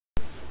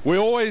We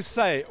always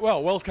say,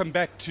 well, welcome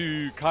back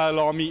to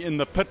Kyalami in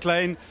the pit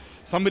lane.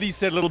 Somebody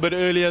said a little bit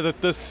earlier that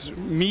this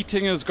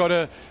meeting has got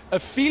a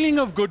feeling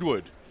of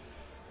Goodwood.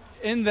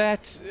 In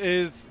that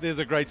there's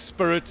a great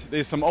spirit,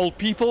 there's some old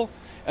people,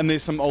 and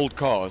there's some old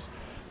cars.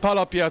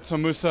 Paulo Piazza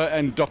Musso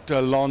and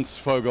Dr. Lance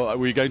Vogel.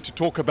 We're going to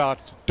talk about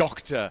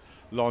Dr.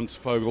 Lance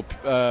Vogel.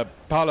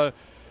 Paulo,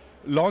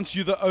 Lance,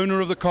 you're the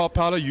owner of the car.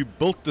 Paulo, you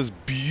built this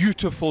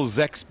beautiful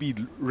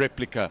ZakSpeed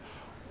Replica.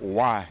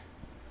 Why?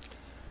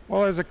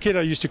 Well, as a kid,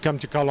 I used to come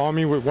to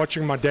Kyalami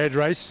watching my dad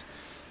race.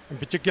 In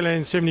particular,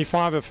 in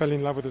 '75, I fell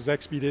in love with the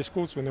ZakSpeed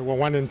Escorts when they were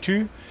 1 and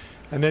 2.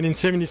 And then in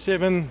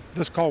 '77,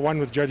 this car won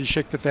with Jody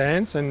Schecht at the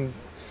hands, and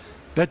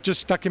that just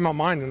stuck in my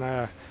mind. And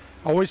I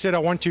always said I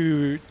want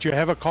to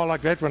have a car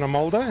like that when I'm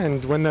older.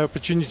 And when the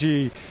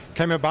opportunity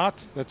came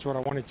about, that's what I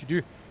wanted to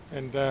do.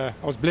 And I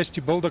was blessed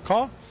to build a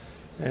car,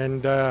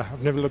 and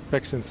I've never looked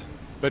back since.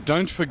 But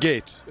don't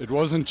forget, it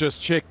wasn't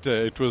just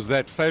Schechter, it was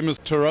that famous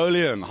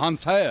Tyrolean,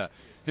 Hans Heyer,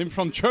 him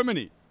from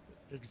Germany.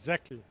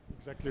 Exactly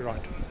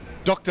right.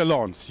 Dr.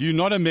 Lance, you're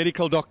not a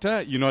medical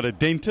doctor, you're not a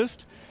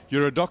dentist,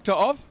 you're a doctor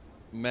of?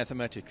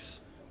 Mathematics.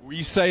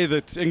 We say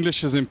that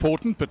English is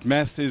important, but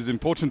maths is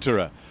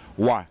importanter.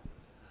 Why?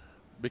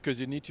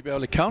 Because you need to be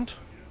able to count,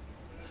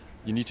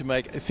 you need to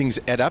make things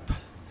add up,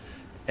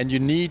 and you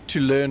need to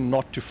learn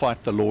not to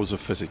fight the laws of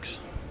physics.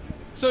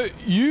 So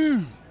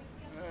you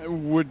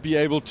would be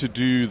able to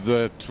do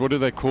that, what do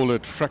they call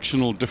it,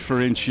 fractional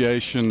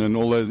differentiation and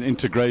all those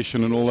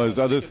integration and all those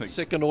other things?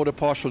 Second order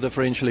partial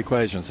differential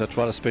equations, that's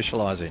what I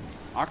specialize in.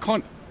 I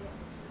can't.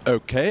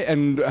 Okay,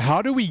 and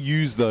how do we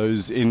use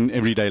those in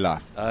everyday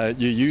life?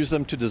 You use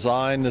them to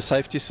design the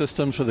safety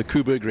systems for the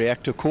Coburg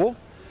reactor core.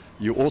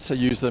 You also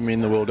use them in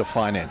the world of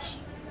finance.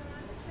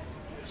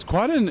 It's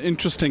quite an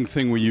interesting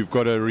thing where you've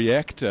got a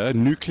reactor,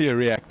 nuclear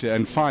reactor,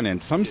 and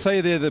finance. Some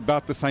say they're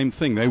about the same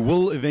thing. They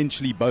will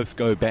eventually both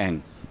go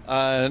bang.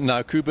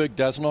 No, Coburg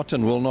does not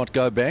and will not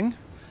go bang.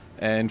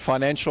 And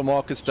financial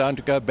markets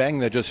don't go bang,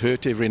 they just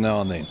hurt every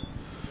now and then.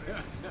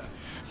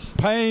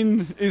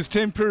 Pain is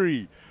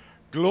temporary.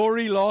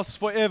 Glory lasts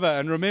forever.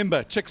 And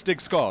remember, chicks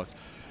dig scars.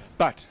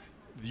 But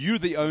you're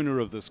the owner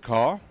of this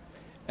car,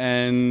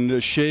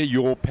 and share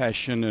your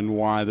passion and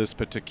why this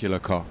particular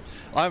car.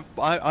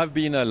 I've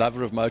been a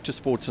lover of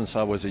motorsport since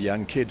I was a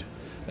young kid.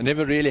 I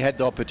never really had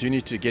the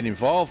opportunity to get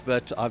involved,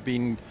 but I've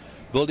been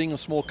building a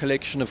small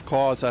collection of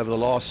cars over the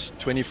last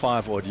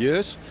 25 odd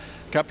years.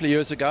 A couple of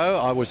years ago,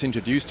 I was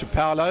introduced to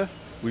Paulo.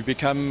 We've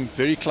become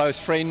very close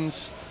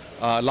friends.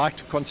 I like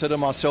to consider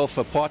myself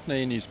a partner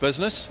in his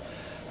business.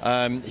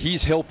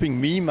 He's helping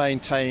me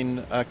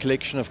maintain a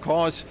collection of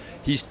cars.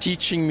 He's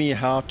teaching me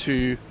how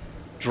to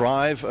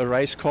drive a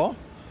race car.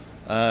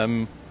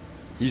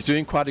 He's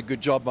doing quite a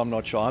good job. I'm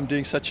not sure I'm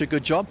doing such a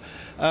good job.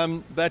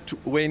 But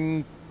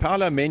when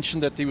Paulo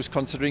mentioned that he was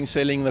considering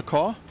selling the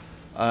car,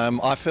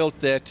 I felt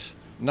that,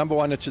 number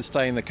one, it should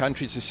stay in the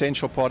country. It's an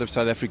essential part of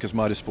South Africa's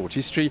motorsport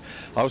history.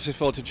 I also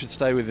felt it should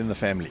stay within the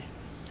family.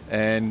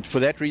 And for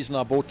that reason,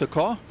 I bought the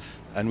car,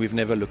 and we've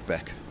never looked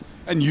back.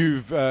 And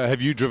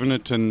have you driven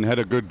it and had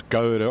a good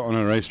go on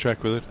a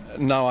racetrack with it?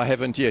 No, I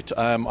haven't yet.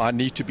 I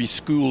need to be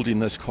schooled in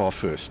this car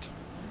first.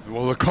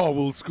 Well, the car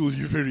will school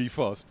you very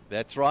fast.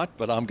 That's right,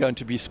 but I'm going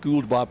to be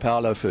schooled by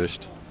Paulo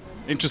first.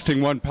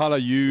 Interesting one, Paulo.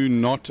 You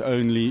not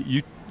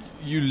only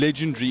you're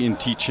legendary in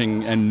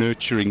teaching and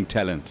nurturing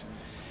talent,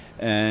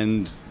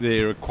 and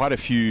there are quite a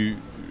few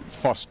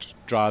fast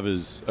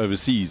drivers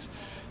overseas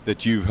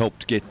that you've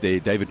helped get there.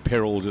 David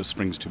Perrell just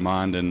springs to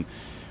mind. And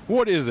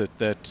what is it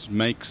that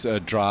makes a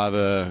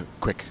driver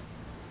quick?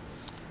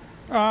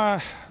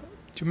 To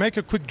make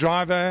a quick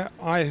driver,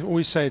 I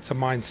always say it's a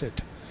mindset.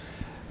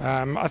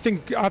 I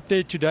think out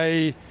there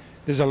today,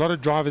 there's a lot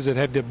of drivers that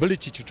have the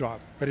ability to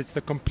drive, but it's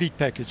the complete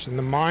package, and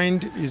the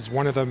mind is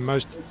one of the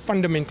most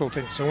fundamental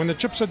things. So when the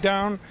chips are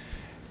down,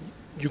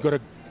 you've got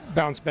to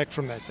bounce back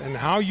from that, and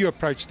how you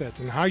approach that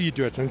and how you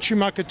do it. And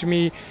Schumacher, to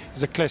me,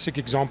 is a classic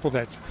example of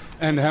that.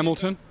 And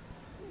Hamilton?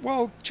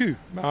 Well, two.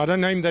 I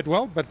don't know him that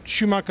well, but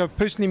Schumacher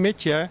personally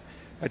met here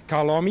at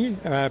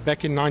Kyalami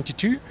back in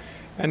 '92.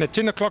 And at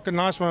 10 o'clock at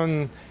night,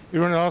 when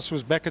everyone else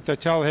was back at the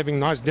hotel having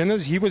nice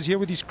dinners, he was here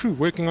with his crew,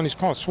 working on his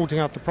car, sorting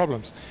out the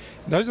problems.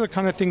 Those are the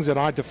kind of things that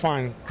I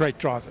define great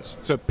drivers.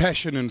 So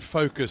passion and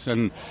focus,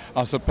 and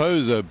I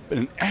suppose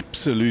an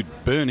absolute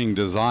burning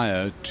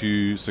desire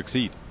to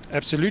succeed.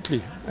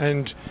 Absolutely.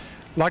 And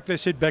like they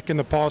said back in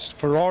the past,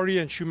 Ferrari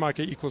and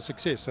Schumacher equal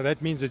success. So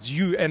that means it's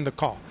you and the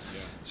car.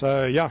 Yeah.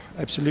 So, yeah,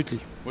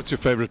 absolutely. What's your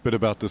favorite bit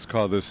about this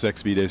car, this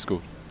ZakSpeed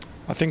Escort?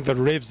 I think the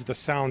revs, the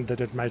sound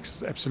that it makes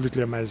is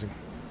absolutely amazing.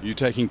 You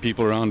taking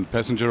people around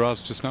passenger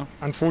rides just now?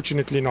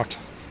 Unfortunately not.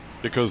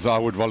 Because I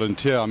would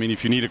volunteer. I mean,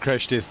 if you need a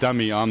crash test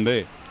dummy, I'm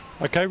there.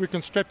 Okay, we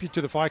can strap you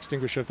to the fire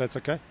extinguisher if that's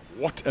okay.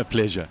 What a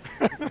pleasure.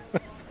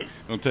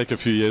 It'll take a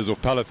few years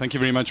off. Paulo, thank you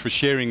very much for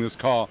sharing this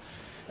car.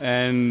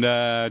 And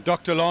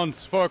Dr.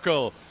 Lance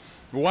Vogel,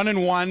 1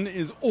 and 1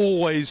 is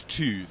always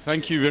 2.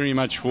 Thank you very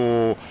much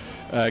for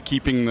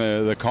keeping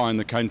the car in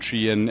the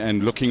country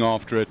and looking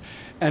after it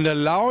and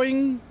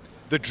allowing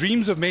the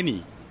dreams of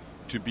many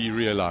to be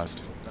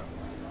realized.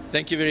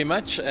 Thank you very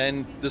much,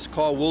 and this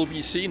car will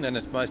be seen, and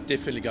it's most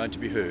definitely going to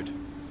be heard.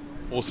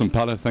 Awesome,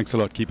 Paulo. Thanks a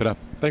lot. Keep it up.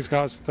 Thanks,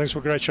 guys. Thanks for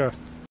a great show.